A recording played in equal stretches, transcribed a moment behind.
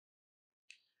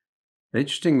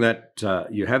Interesting that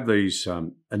you have these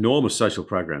enormous social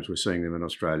programs. We're seeing them in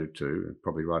Australia too, and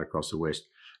probably right across the West,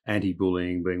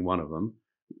 anti-bullying being one of them.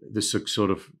 This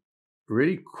sort of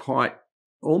really quite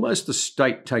almost the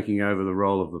state taking over the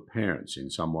role of the parents in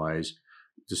some ways,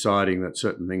 deciding that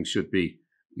certain things should be,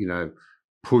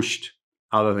 pushed,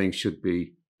 other things should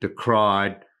be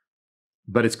decried.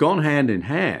 But it's gone hand in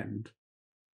hand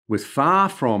with far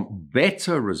from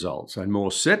better results and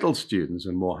more settled students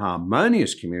and more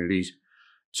harmonious communities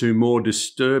to more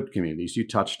disturbed communities. You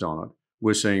touched on it.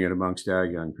 We're seeing it amongst our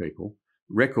young people,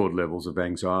 record levels of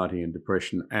anxiety and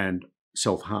depression and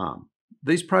self-harm.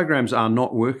 These programs are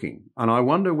not working. And I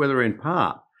wonder whether in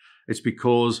part it's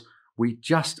because we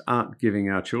just aren't giving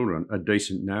our children a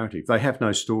decent narrative. They have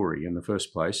no story in the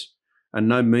first place and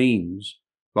no means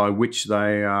by which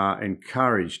they are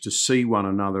encouraged to see one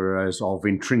another as of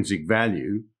intrinsic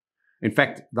value. In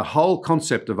fact, the whole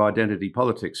concept of identity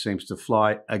politics seems to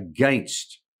fly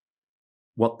against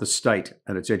what the state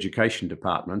and its education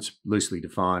departments, loosely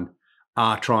defined,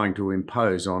 are trying to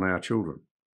impose on our children.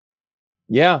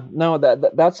 Yeah, no,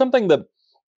 that's something that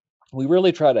we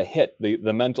really try to hit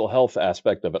the mental health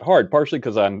aspect of it hard, partially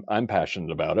because I'm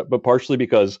passionate about it, but partially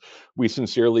because we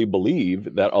sincerely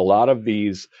believe that a lot of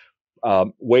these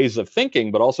ways of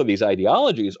thinking, but also these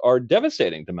ideologies, are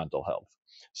devastating to mental health.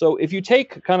 So if you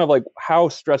take kind of like how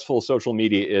stressful social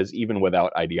media is, even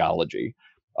without ideology,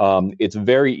 it's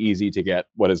very easy to get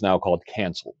what is now called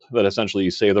canceled. That essentially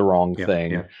you say the wrong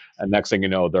thing, and next thing you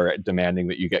know, they're demanding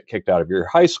that you get kicked out of your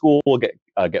high school,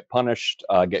 get punished,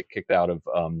 get kicked out of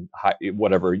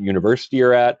whatever university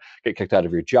you're at, get kicked out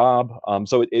of your job.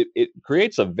 So it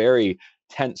creates a very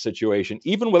tense situation,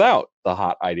 even without the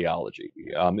hot ideology.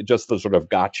 Just the sort of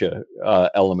gotcha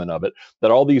element of it,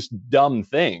 that all these dumb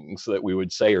things that we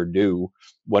would say or do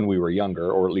when we were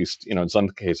younger, or at least, in some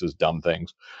cases, dumb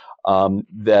things,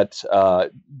 that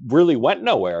really went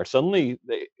nowhere. Suddenly,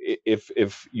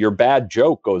 if your bad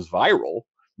joke goes viral,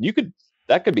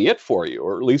 that could be it for you,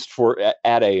 or at least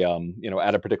at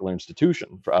a particular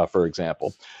institution, for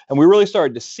example. And we really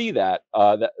started to see that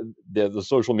the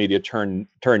social media turn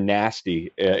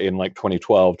nasty in like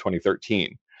 2012,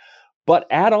 2013. But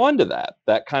add on to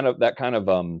that kind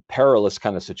of perilous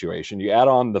kind of situation. You add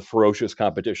on the ferocious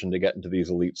competition to get into these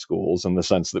elite schools, in the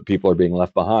sense that people are being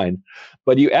left behind.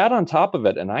 But you add on top of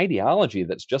it an ideology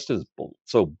that's just as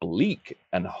so bleak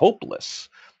and hopeless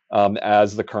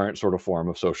as the current sort of form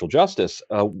of social justice.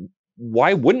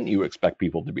 Why wouldn't you expect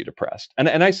people to be depressed?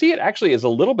 And I see it actually as a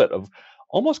little bit of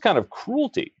almost kind of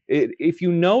cruelty. If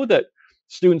you know that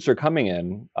students are coming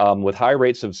in with high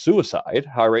rates of suicide,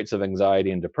 high rates of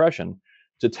anxiety and depression,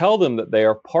 to tell them that they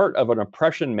are part of an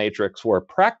oppression matrix where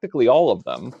practically all of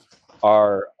them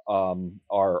are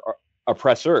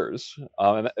oppressors,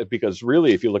 because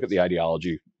really, if you look at the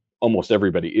ideology, almost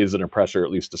everybody is an oppressor,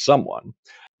 at least to someone.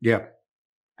 Yeah.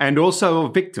 And also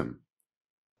a victim.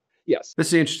 Yes.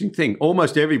 That's the interesting thing.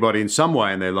 Almost everybody in some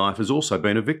way in their life has also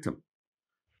been a victim.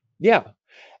 Yeah.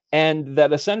 And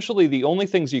that essentially the only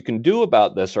things you can do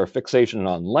about this are fixation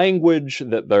on language,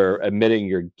 that they're admitting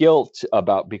your guilt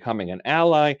about becoming an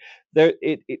ally. But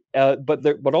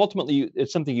ultimately,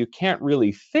 it's something you can't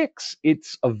really fix.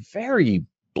 It's a very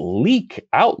bleak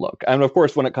outlook. And of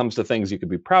course, when it comes to things you could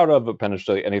be proud of,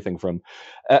 potentially anything from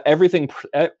everything's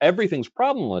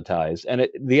problematized. And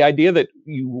the idea that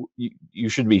you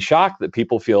should be shocked that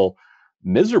people feel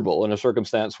miserable in a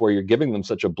circumstance where you're giving them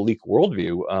such a bleak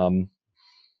worldview.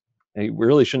 You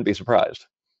really shouldn't be surprised.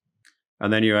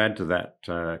 And then you add to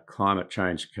that climate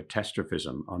change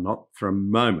catastrophism. I'm not for a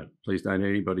moment, please don't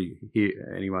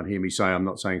anyone hear me say I'm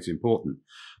not saying it's important,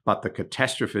 but the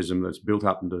catastrophism that's built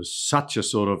up into such a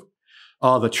sort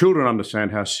of, the children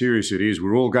understand how serious it is.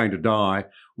 We're all going to die.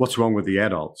 What's wrong with the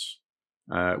adults?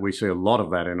 We see a lot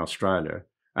of that in Australia.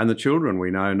 And the children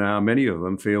we know now, many of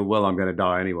them feel, well, I'm going to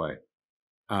die anyway.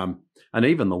 And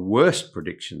even the worst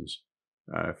predictions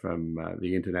from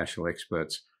the international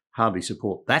experts hardly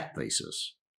support that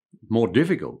thesis. More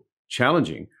difficult,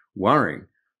 challenging, worrying,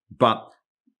 but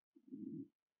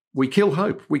we kill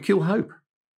hope. We kill hope.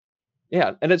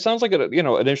 Yeah, and it sounds like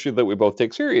an issue that we both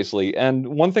take seriously. And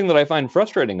one thing that I find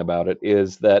frustrating about it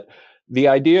is that the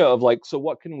idea of so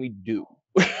what can we do?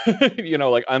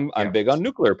 I'm big on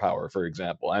nuclear power, for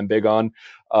example. I'm big on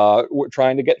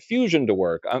trying to get fusion to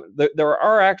work. There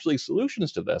are actually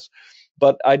solutions to this.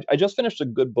 But I just finished a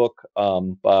good book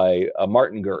by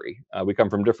Martin Gurry. We come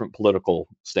from different political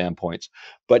standpoints,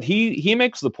 but he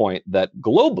makes the point that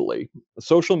globally,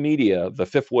 social media, the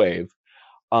fifth wave,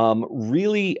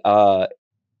 really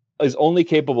is only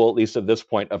capable, at least at this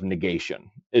point, of negation.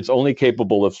 It's only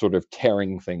capable of sort of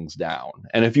tearing things down.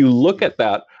 And if you look at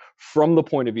that from the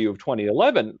point of view of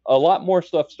 2011, a lot more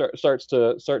stuff starts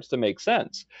to make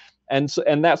sense. And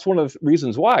that's one of the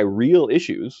reasons why real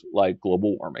issues like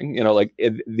global warming,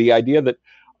 the idea that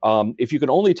if you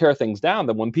can only tear things down,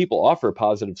 then when people offer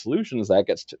positive solutions, that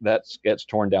gets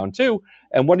torn down too.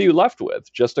 And what are you left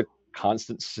with? Just a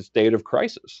constant state of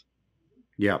crisis.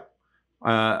 Yeah.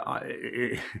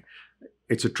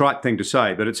 It's a trite thing to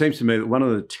say, but it seems to me that one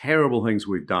of the terrible things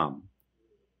we've done,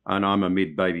 and I'm a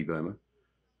mid-baby boomer,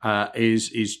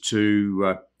 is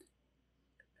to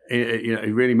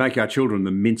really make our children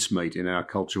the mincemeat in our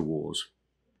culture wars.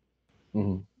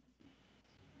 Mm-hmm.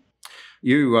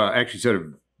 You actually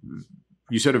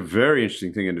said a very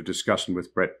interesting thing in a discussion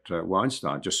with Brett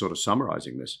Weinstein, just sort of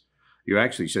summarising this. You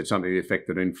actually said something to the effect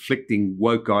that inflicting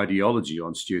woke ideology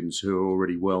on students who are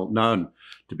already well known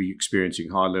to be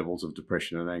experiencing high levels of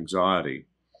depression and anxiety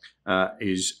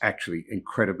is actually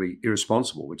incredibly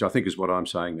irresponsible, which I think is what I'm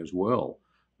saying as well.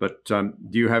 But do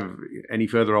you have any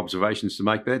further observations to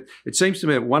make there? It seems to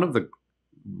me that one of the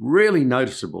really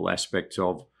noticeable aspects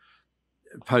of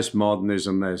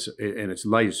postmodernism in its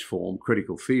latest form,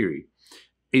 critical theory,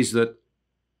 is that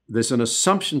there's an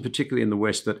assumption, particularly in the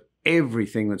West, that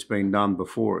everything that's been done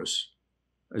before us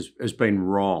has been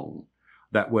wrong,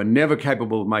 that we're never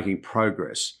capable of making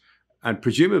progress. And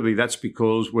presumably that's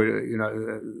because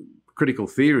critical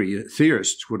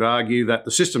theorists would argue that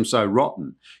the system's so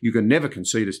rotten, you can never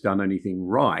concede it's done anything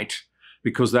right,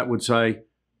 because that would say,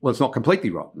 well, it's not completely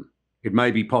rotten. It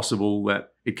may be possible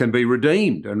that it can be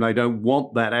redeemed, and they don't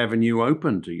want that avenue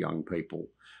open to young people,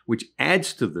 which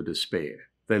adds to the despair.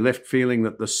 They're left feeling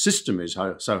that the system is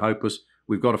so hopeless,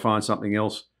 we've got to find something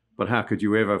else, but how could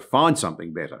you ever find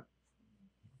something better?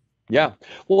 Yeah.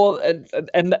 Well,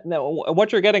 and now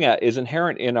what you're getting at is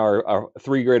inherent in our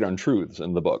three great untruths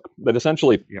in the book. But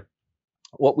essentially, Yep.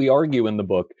 What we argue in the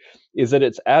book is that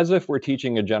it's as if we're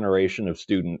teaching a generation of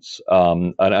students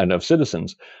and of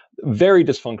citizens very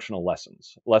dysfunctional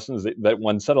lessons that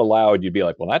when said aloud, you'd be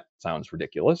like, well, that sounds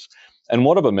ridiculous. And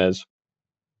one of them is,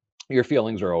 your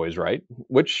feelings are always right,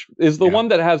 which is the one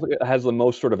that has the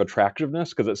most sort of attractiveness,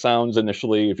 because it sounds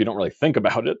initially, if you don't really think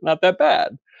about it, not that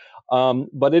bad.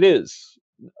 But it is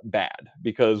bad,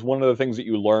 because one of the things that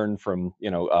you learn from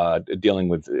dealing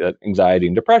with anxiety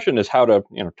and depression is how to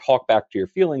talk back to your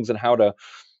feelings, and how to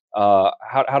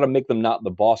make them not the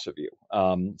boss of you.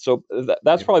 So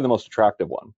that's probably the most attractive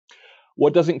one.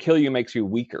 What doesn't kill you makes you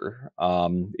weaker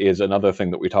is another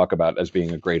thing that we talk about as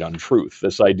being a great untruth.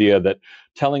 This idea that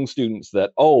telling students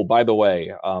that, oh, by the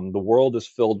way, the world is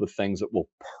filled with things that will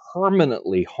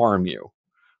permanently harm you.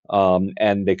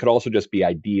 And they could also just be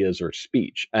ideas or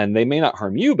speech. And they may not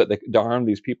harm you, but they harm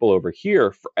these people over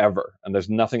here forever. And there's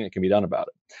nothing that can be done about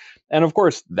it. And of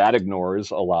course, that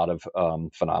ignores a lot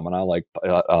of phenomena like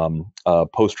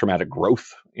post-traumatic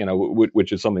growth,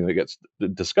 which is something that gets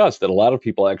discussed, that a lot of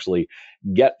people actually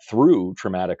get through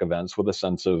traumatic events with a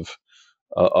sense of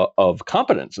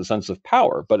competence, a sense of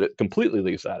power, but it completely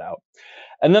leaves that out.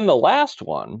 And then the last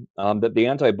one, that the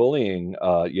anti-bullying,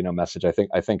 message, I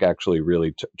think actually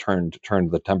really turned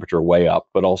the temperature way up,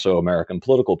 but also American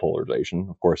political polarization,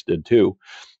 of course, did too,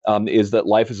 is that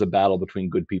life is a battle between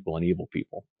good people and evil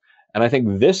people. And I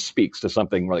think this speaks to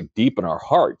something like deep in our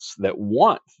hearts that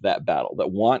want that battle,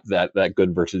 that want that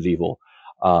good versus evil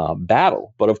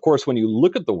battle. But of course, when you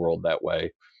look at the world that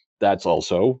way, that's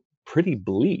also pretty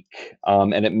bleak.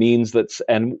 And it means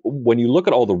and when you look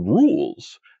at all the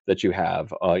rules that you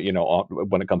have,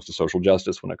 when it comes to social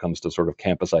justice, when it comes to sort of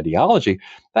campus ideology,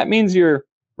 that means your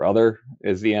brother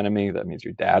is the enemy. That means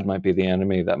your dad might be the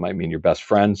enemy. That might mean your best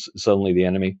friend's suddenly the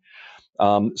enemy.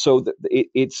 So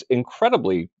it's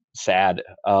incredibly sad.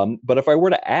 But if I were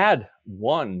to add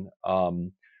one,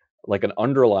 like an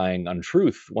underlying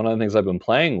untruth, one of the things I've been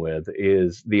playing with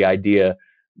is the idea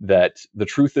that the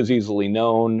truth is easily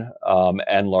known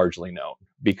and largely known.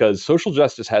 Because social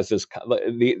justice has this,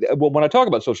 when I talk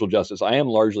about social justice, I am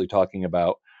largely talking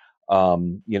about,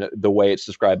 the way it's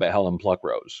described by Helen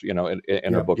Pluckrose,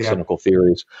 in her book, Cynical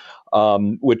Theories,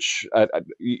 which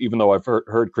even though I've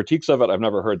heard critiques of it, I've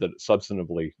never heard that it's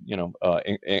substantively,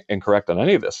 incorrect on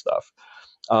any of this stuff.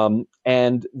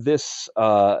 And this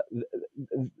kind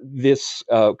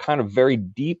of very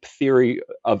deep theory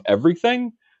of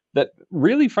everything that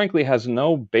really, frankly, has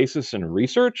no basis in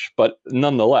research, but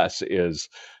nonetheless is,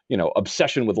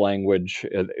 obsession with language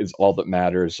is all that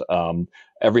matters.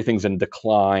 Everything's in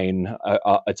decline.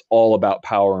 It's all about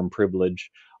power and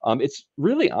privilege. It's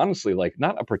really, honestly, like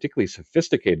not a particularly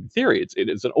sophisticated theory. It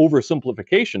is an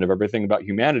oversimplification of everything about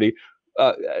humanity,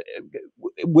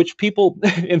 which people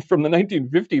from the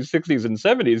 1950s, 60s, and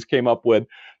 70s came up with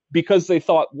because they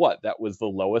thought that was the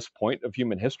lowest point of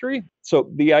human history.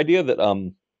 So the idea that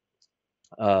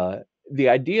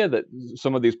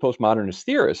some of these postmodernist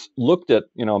theorists looked at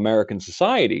American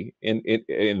society in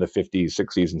the 50s,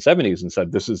 60s, and 70s and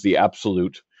said this is the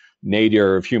absolute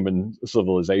nadir of human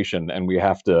civilization, and we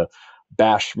have to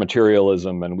bash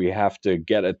materialism and we have to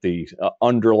get at the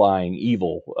underlying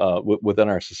evil within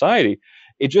our society.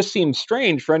 It just seems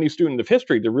strange for any student of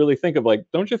history to really think of, like,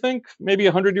 don't you think maybe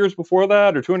 100 years before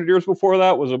that or 200 years before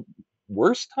that was a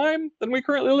worse time than we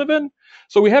currently live in?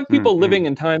 So we have people living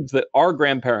in times that our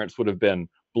grandparents would have been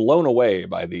blown away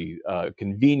by the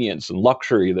convenience and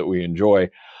luxury that we enjoy.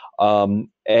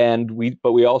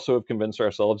 But we also have convinced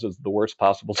ourselves it's the worst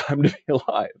possible time to be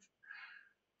alive.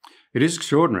 It is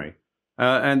extraordinary.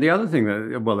 And the other thing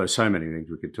there's so many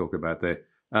things we could talk about there.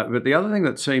 But the other thing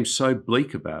that seems so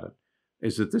bleak about it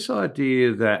is that this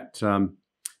idea that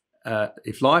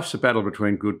if life's a battle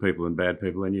between good people and bad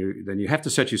people, then you have to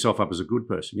set yourself up as a good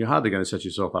person. You're hardly going to set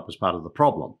yourself up as part of the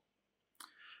problem.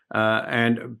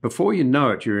 And before you know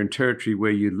it, you're in territory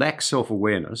where you lack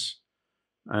self-awareness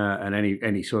and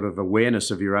any sort of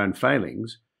awareness of your own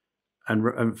failings,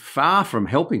 and far from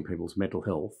helping people's mental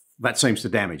health, that seems to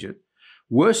damage it.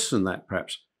 Worse than that,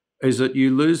 perhaps, is that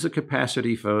you lose the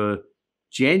capacity for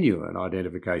genuine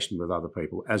identification with other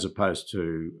people as opposed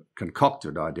to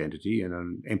concocted identity in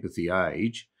an empathy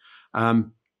age,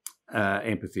 in an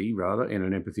empathy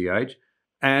age.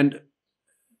 And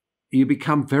you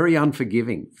become very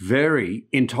unforgiving, very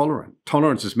intolerant.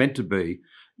 Tolerance is meant to be,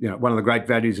 one of the great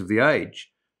values of the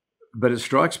age. But it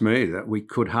strikes me that we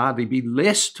could hardly be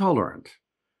less tolerant.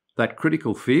 That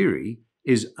critical theory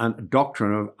is a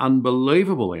doctrine of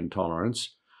unbelievable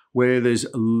intolerance, where there's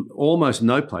almost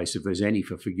no place, if there's any,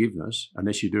 for forgiveness,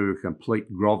 unless you do a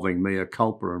complete grovelling mea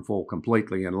culpa and fall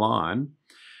completely in line.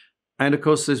 And of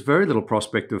course, there's very little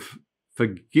prospect of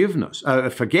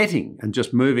forgetting and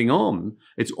just moving on.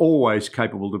 It's always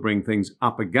capable to bring things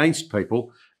up against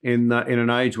people in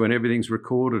an age when everything's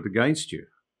recorded against you.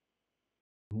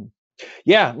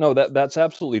 Yeah, no, that's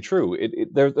absolutely true. It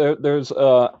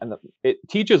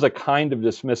teaches a kind of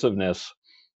dismissiveness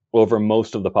over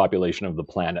most of the population of the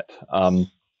planet,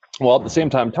 while at the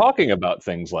same time talking about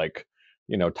things like,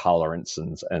 tolerance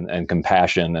and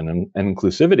compassion and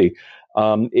inclusivity.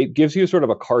 It gives you sort of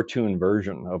a cartoon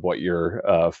version of what your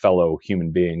fellow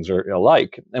human beings are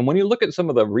like. And when you look at some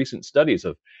of the recent studies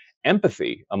of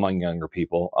empathy among younger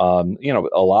people,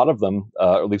 a lot of them,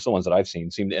 at least the ones that I've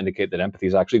seen, seem to indicate that empathy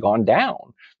has actually gone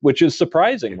down, which is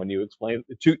surprising when you explain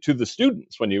to the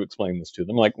students, when you explain this to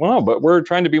them, like, well, but we're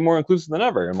trying to be more inclusive than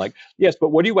ever. I'm like, yes, but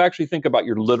what do you actually think about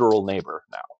your literal neighbor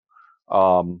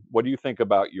now? What do you think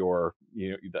about your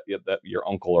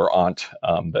uncle or aunt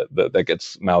that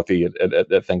gets mouthy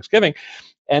at Thanksgiving?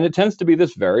 And it tends to be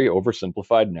this very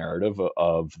oversimplified narrative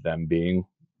of them being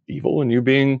evil and you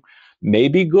being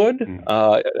maybe good. And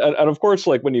of course,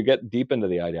 like, when you get deep into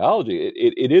the ideology,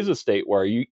 it is a state where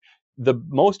the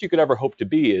most you could ever hope to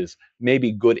be is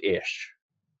maybe good-ish.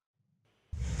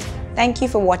 Thank you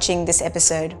for watching this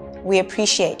episode. We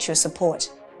appreciate your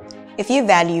support. If you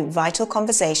value vital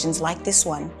conversations like this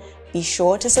one, be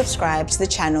sure to subscribe to the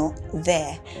channel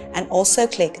there, and also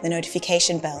click the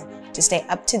notification bell to stay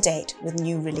up to date with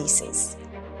new releases.